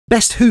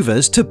Best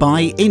Hoovers to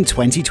buy in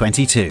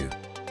 2022.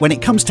 When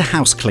it comes to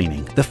house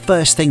cleaning, the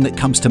first thing that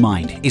comes to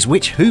mind is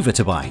which Hoover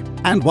to buy.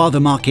 And while the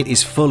market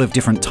is full of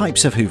different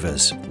types of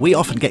Hoovers, we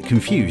often get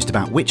confused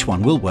about which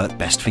one will work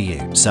best for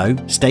you. So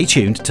stay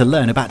tuned to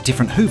learn about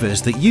different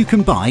Hoovers that you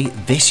can buy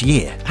this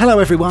year. Hello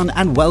everyone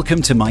and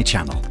welcome to my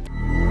channel.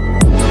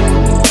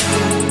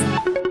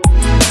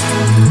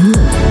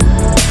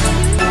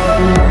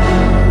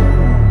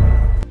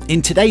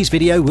 In today's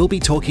video, we'll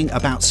be talking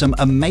about some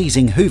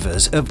amazing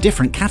Hoovers of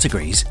different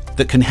categories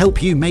that can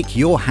help you make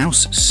your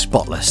house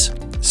spotless.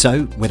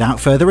 So, without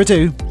further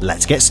ado,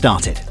 let's get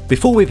started.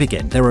 Before we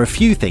begin, there are a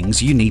few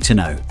things you need to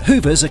know.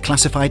 Hoovers are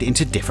classified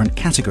into different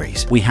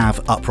categories. We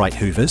have upright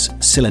Hoovers,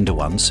 cylinder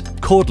ones,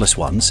 cordless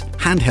ones,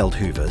 handheld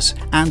Hoovers,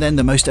 and then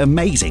the most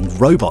amazing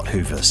robot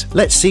Hoovers.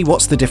 Let's see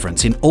what's the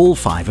difference in all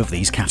 5 of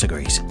these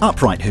categories.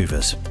 Upright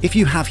Hoovers. If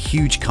you have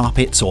huge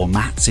carpets or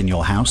mats in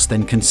your house,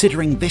 then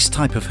considering this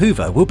type of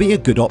Hoover will be a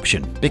good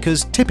option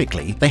because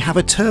typically they have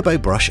a turbo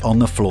brush on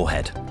the floor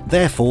head.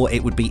 Therefore,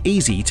 it would be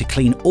easy to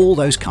clean all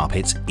those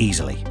carpets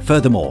easily.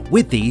 Furthermore,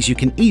 with these you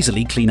can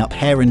easily clean up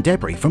hair and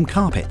debris from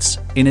carpets.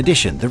 In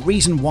addition, the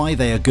reason why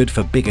they are good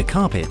for bigger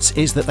carpets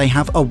is that they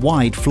have a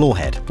wide floor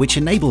head, which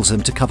enables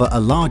them to cover a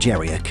large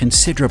area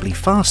considerably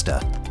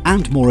faster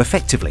and more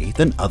effectively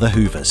than other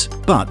Hoovers.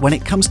 But when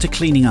it comes to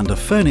cleaning under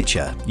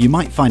furniture, you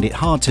might find it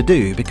hard to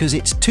do because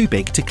it's too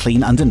big to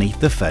clean underneath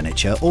the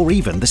furniture or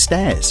even the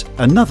stairs.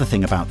 Another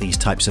thing about these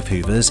types of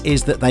Hoovers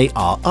is that they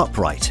are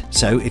upright,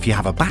 so if you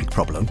have a back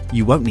problem,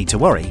 you won't need to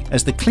worry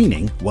as the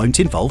cleaning won't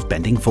involve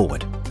bending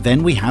forward.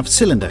 Then we have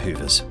cylinder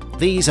Hoovers.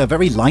 These are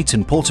very light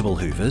and portable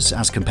Hoovers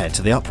as compared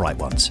to the upright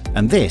ones,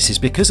 and this is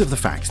because of the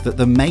fact that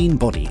the main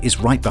body is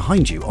right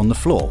behind you on the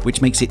floor,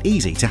 which makes it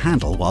easy to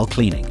handle while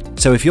cleaning.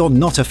 So if you're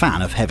not a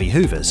fan of heavy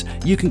Hoovers,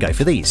 you can go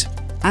for these.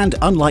 And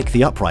unlike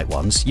the upright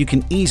ones, you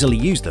can easily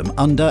use them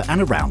under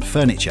and around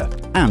furniture.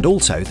 And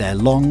also their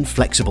long,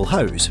 flexible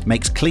hose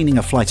makes cleaning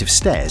a flight of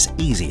stairs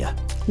easier.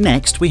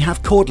 Next, we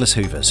have cordless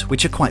Hoovers,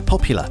 which are quite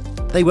popular.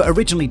 They were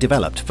originally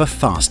developed for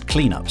fast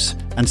cleanups,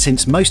 and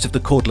since most of the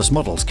cordless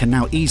models can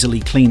now easily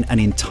clean an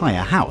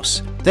entire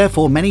house,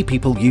 therefore many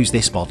people use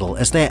this model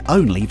as their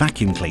only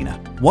vacuum cleaner.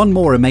 One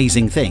more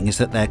amazing thing is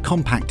that their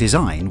compact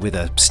design with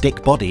a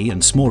stick body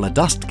and smaller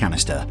dust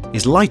canister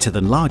is lighter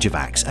than larger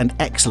vacs and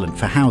excellent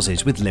for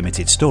houses with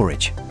limited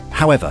storage.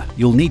 However,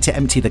 you'll need to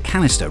empty the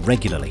canister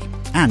regularly.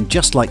 And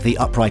just like the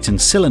upright and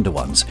cylinder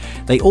ones,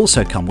 they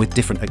also come with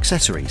different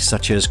accessories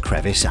such as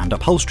crevice and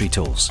upholstery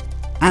tools.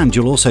 And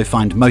you'll also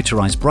find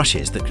motorized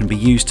brushes that can be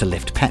used to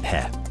lift pet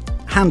hair.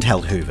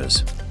 Handheld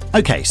Hoovers.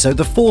 Okay, so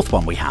the fourth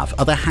one we have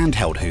are the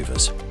handheld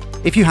Hoovers.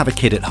 If you have a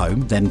kid at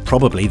home, then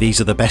probably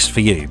these are the best for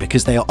you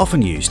because they are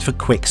often used for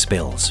quick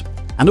spills.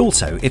 And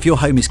also, if your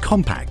home is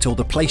compact or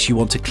the place you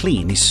want to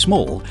clean is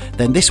small,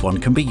 then this one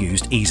can be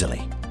used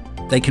easily.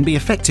 They can be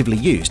effectively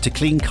used to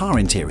clean car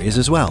interiors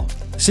as well.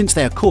 Since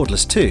they are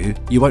cordless too,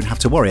 you won't have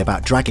to worry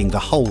about dragging the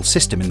whole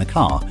system in the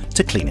car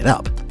to clean it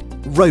up.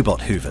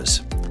 Robot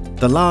Hoovers.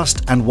 The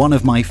last and one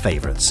of my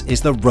favourites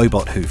is the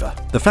robot Hoover.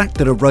 The fact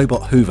that a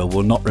robot Hoover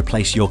will not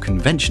replace your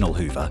conventional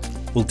Hoover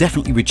will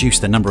definitely reduce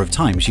the number of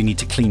times you need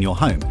to clean your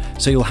home,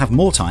 so you'll have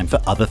more time for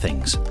other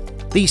things.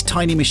 These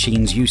tiny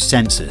machines use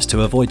sensors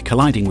to avoid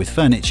colliding with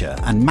furniture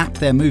and map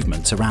their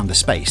movements around the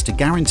space to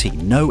guarantee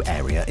no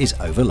area is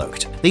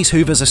overlooked. These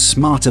Hoovers are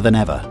smarter than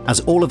ever,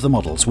 as all of the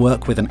models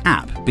work with an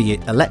app, be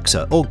it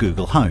Alexa or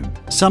Google Home.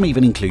 Some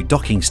even include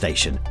docking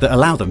station that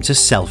allow them to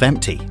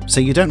self-empty, so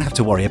you don't have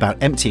to worry about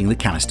emptying the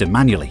canister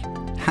manually.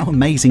 How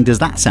amazing does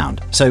that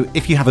sound? So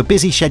if you have a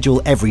busy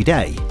schedule every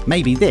day,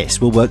 maybe this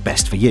will work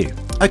best for you.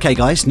 Okay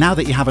guys, now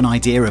that you have an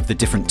idea of the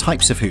different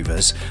types of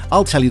Hoovers,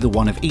 I'll tell you the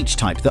one of each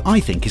type that I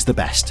think is the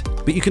best.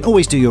 But you can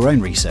always do your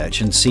own research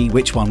and see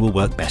which one will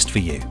work best for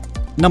you.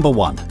 Number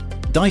 1.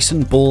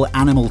 Dyson Ball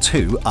Animal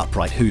 2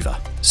 Upright Hoover.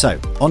 So,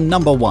 on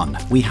number 1,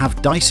 we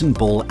have Dyson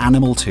Ball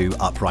Animal 2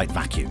 Upright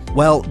Vacuum.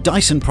 Well,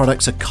 Dyson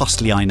products are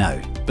costly, I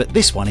know, but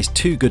this one is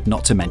too good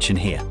not to mention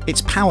here.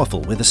 It's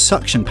powerful with a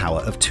suction power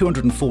of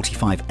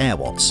 245 air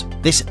watts.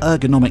 This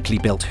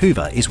ergonomically built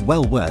Hoover is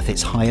well worth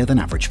its higher than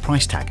average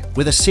price tag.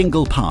 With a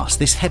single pass,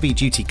 this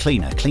heavy-duty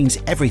cleaner cleans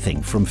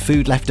everything from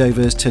food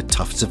leftovers to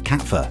tufts of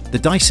cat fur. The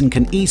Dyson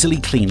can easily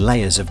clean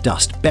layers of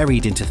dust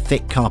buried into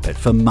thick carpet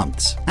for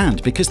months.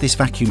 And because this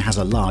vacuum has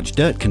a large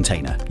dirt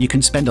container, you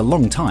can spend a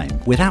long time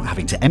without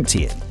having to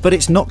empty it. But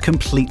it's not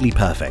completely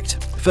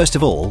perfect. First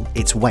of all,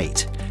 its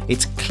weight.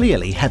 It's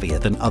clearly heavier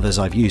than others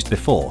I've used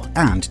before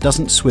and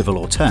doesn't swivel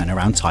or turn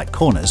around tight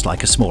corners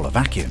like a smaller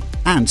vacuum.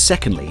 And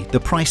secondly, the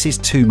price is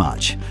too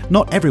much.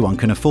 Not everyone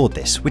can afford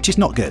this, which is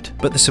not good.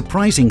 But the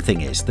surprising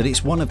thing is that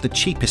it's one of the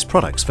cheapest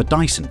products for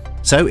Dyson.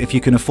 So if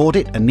you can afford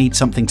it and need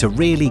something to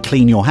really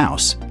clean your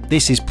house,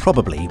 this is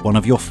probably one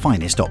of your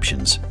finest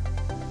options.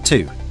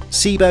 2.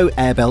 SEBO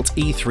Airbelt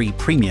E3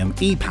 Premium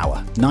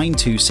ePower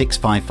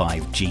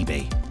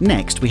 92655GB.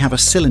 Next, we have a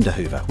cylinder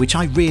hoover, which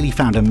I really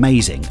found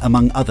amazing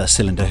among other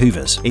cylinder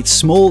hoovers. It's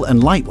small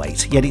and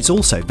lightweight, yet it's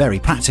also very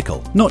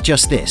practical. Not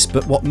just this,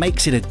 but what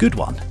makes it a good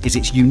one is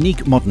its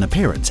unique modern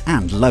appearance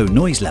and low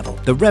noise level.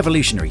 The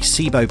revolutionary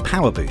SEBO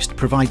Power Boost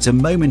provides a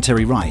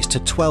momentary rise to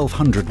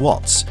 1200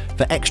 watts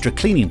for extra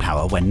cleaning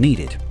power when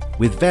needed,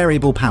 with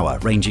variable power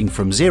ranging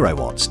from 0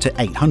 watts to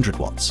 800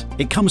 watts.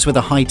 It comes with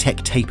a high-tech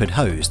tapered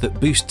hose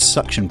that boosts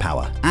suction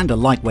power and a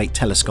lightweight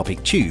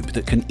telescopic tube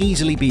that can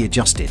easily be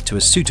adjusted to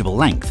a suitable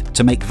length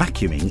to make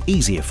vacuuming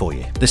easier for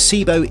you. The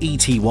Sebo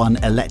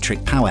ET1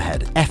 electric power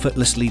head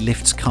effortlessly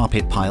lifts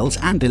carpet piles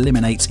and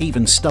eliminates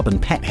even stubborn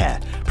pet hair,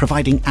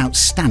 providing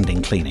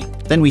outstanding cleaning.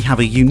 Then we have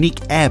a unique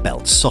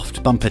Airbelt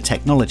soft bumper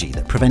technology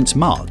that prevents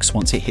marks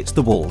once it hits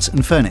the walls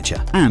and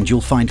furniture. And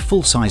you'll find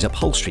full-size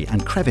upholstery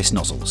and crevice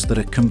nozzles that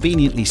are conveniently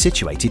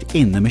situated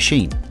in the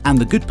machine. And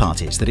the good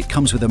part is that it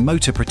comes with a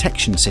motor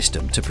protection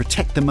system to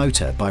protect the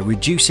motor by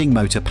reducing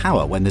motor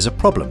power when there's a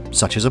problem,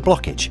 such as a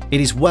blockage.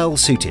 It is well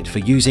suited for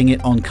using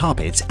it on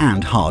carpets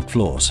and hard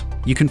floors.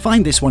 You can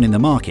find this one in the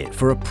market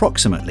for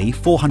approximately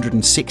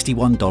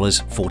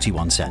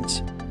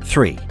 $461.41.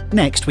 3.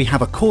 Next, we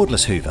have a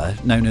cordless hoover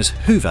known as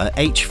Hoover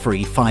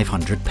H-Free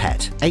 500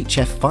 PET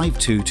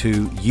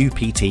HF522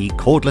 UPT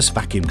cordless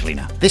vacuum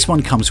cleaner. This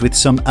one comes with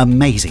some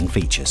amazing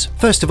features.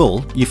 First of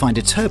all, you find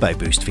a turbo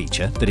boost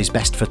feature that is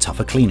best for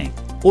tougher cleaning.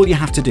 All you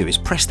have to do is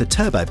press the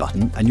turbo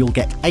button and you'll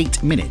get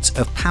 8 minutes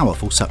of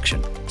powerful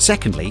suction.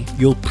 Secondly,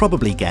 you'll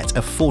probably get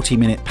a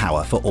 40-minute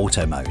power for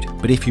auto mode,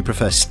 but if you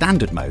prefer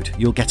standard mode,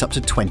 you'll get up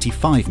to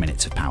 25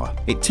 minutes of power.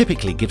 It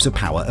typically gives a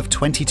power of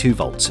 22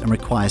 volts and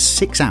requires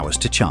 6 hours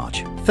to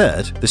charge.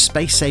 Third, the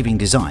space-saving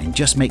design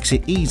just makes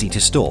it easy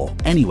to store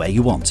anywhere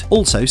you want.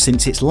 Also,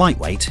 since it's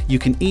lightweight, you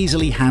can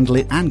easily handle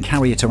it and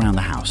carry it around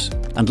the house.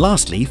 And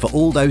lastly, for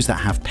all those that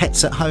have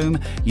pets at home,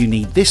 you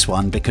need this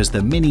one because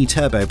the mini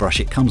turbo brush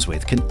it comes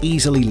with can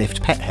easily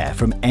lift pet hair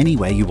from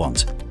anywhere you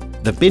want.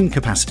 The bin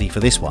capacity for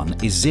this one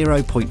is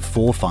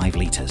 0.45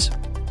 litres.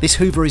 This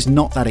hoover is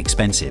not that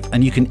expensive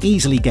and you can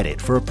easily get it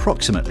for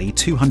approximately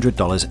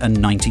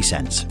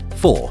 $200.90.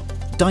 4.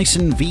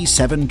 Dyson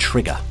V7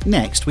 Trigger.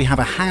 Next, we have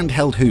a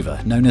handheld hoover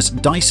known as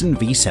Dyson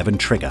V7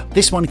 Trigger.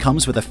 This one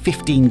comes with a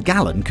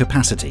 15-gallon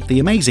capacity.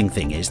 The amazing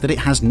thing is that it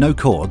has no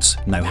cords,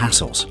 no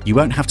hassles. You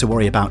won't have to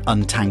worry about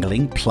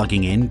untangling,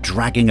 plugging in,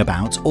 dragging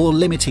about, or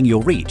limiting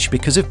your reach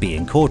because of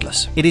being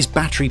cordless. It is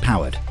battery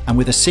powered, and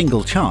with a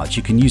single charge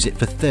you can use it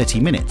for 30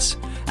 minutes,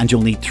 and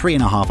you'll need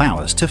 3.5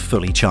 hours to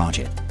fully charge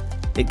it.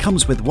 It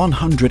comes with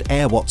 100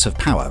 air watts of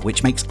power,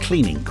 which makes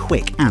cleaning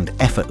quick and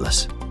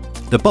effortless.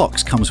 The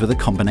box comes with a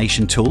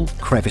combination tool,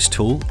 crevice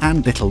tool,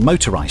 and little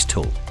motorized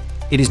tool.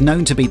 It is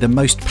known to be the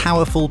most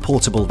powerful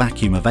portable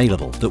vacuum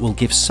available that will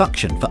give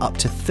suction for up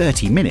to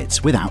 30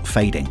 minutes without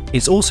fading.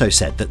 It's also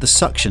said that the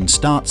suction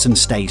starts and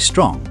stays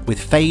strong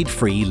with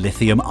fade-free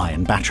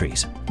lithium-ion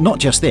batteries. Not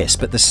just this,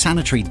 but the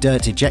sanitary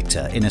dirt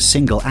ejector in a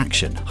single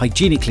action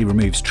hygienically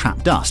removes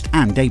trapped dust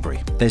and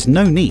debris. There's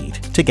no need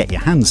to get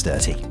your hands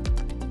dirty.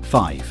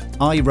 5.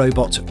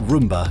 iRobot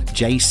Roomba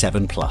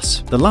J7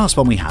 Plus. The last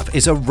one we have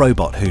is a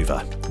robot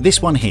hoover.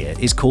 This one here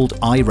is called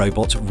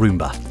iRobot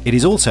Roomba. It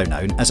is also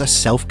known as a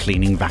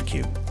self-cleaning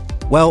vacuum.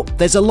 Well,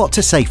 there's a lot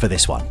to say for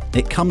this one.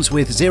 It comes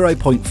with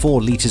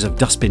 0.4 litres of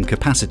dustbin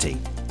capacity,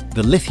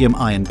 the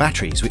lithium-ion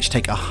batteries which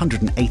take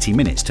 180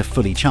 minutes to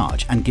fully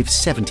charge and give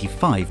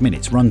 75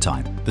 minutes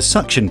runtime. The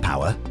suction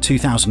power,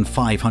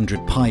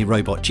 2500 Pi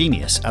Robot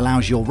Genius,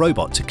 allows your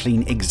robot to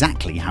clean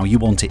exactly how you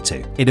want it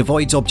to. It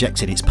avoids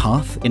objects in its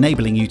path,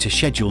 enabling you to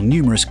schedule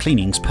numerous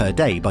cleanings per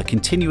day by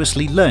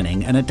continuously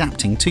learning and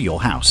adapting to your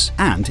house,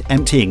 and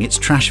emptying its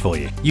trash for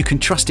you. You can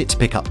trust it to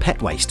pick up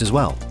pet waste as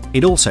well.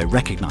 It also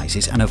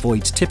recognises and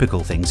avoids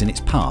typical things in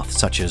its path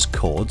such as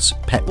cords,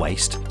 pet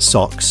waste,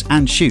 socks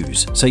and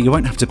shoes, so you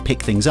won't have to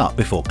pick things up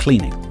before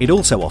cleaning. It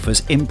also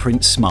offers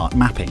imprint smart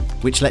mapping,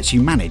 which lets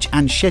you manage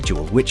and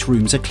schedule which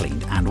rooms are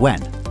cleaned and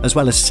when, as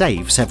well as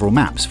save several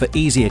maps for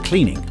easier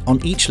cleaning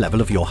on each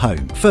level of your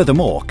home.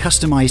 Furthermore,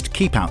 customised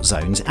keep-out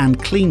zones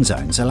and clean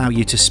zones allow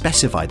you to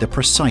specify the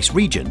precise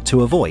region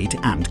to avoid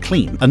and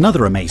clean.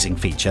 Another amazing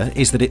feature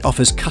is that it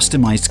offers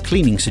customised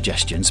cleaning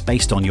suggestions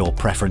based on your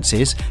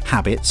preferences,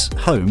 habits,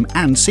 home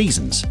and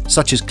seasons,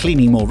 such as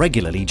cleaning more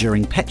regularly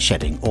during pet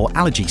shedding or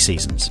allergy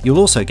seasons. You'll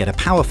also get a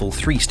powerful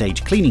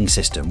 3-stage cleaning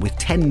system with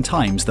 10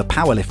 times the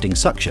powerlifting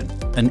suction,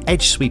 an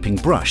edge-sweeping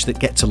brush that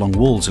gets along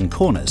walls and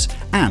corners,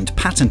 and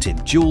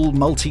patented dual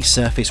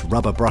multi-surface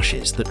rubber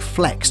brushes that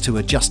flex to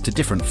adjust to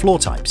different floor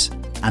types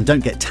and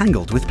don't get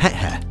tangled with pet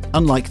hair,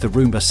 unlike the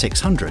Roomba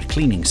 600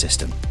 cleaning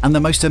system. And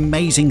the most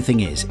amazing thing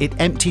is, it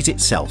empties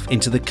itself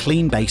into the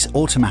Clean Base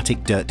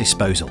automatic dirt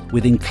disposal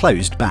with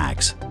enclosed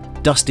bags.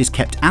 Dust is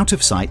kept out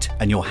of sight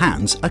and your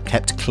hands are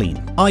kept clean.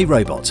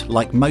 iRobot,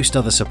 like most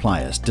other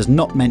suppliers, does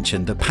not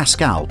mention the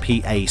Pascal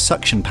PA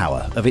suction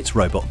power of its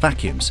robot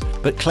vacuums,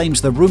 but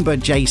claims the Roomba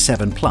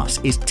J7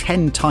 Plus is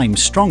 10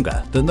 times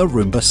stronger than the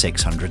Roomba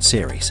 600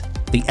 series.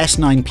 The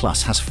S9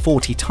 Plus has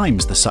 40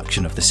 times the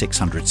suction of the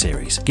 600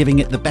 series, giving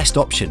it the best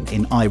option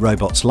in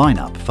iRobot's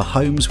lineup for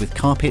homes with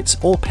carpets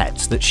or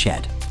pets that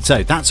shed.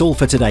 So that's all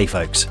for today,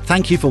 folks.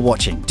 Thank you for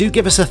watching. Do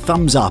give us a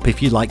thumbs up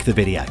if you like the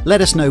video.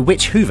 Let us know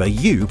which Hoover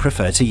you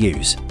prefer to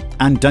use.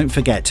 And don't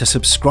forget to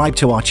subscribe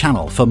to our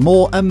channel for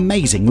more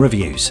amazing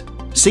reviews.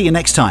 See you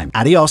next time.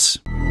 Adios!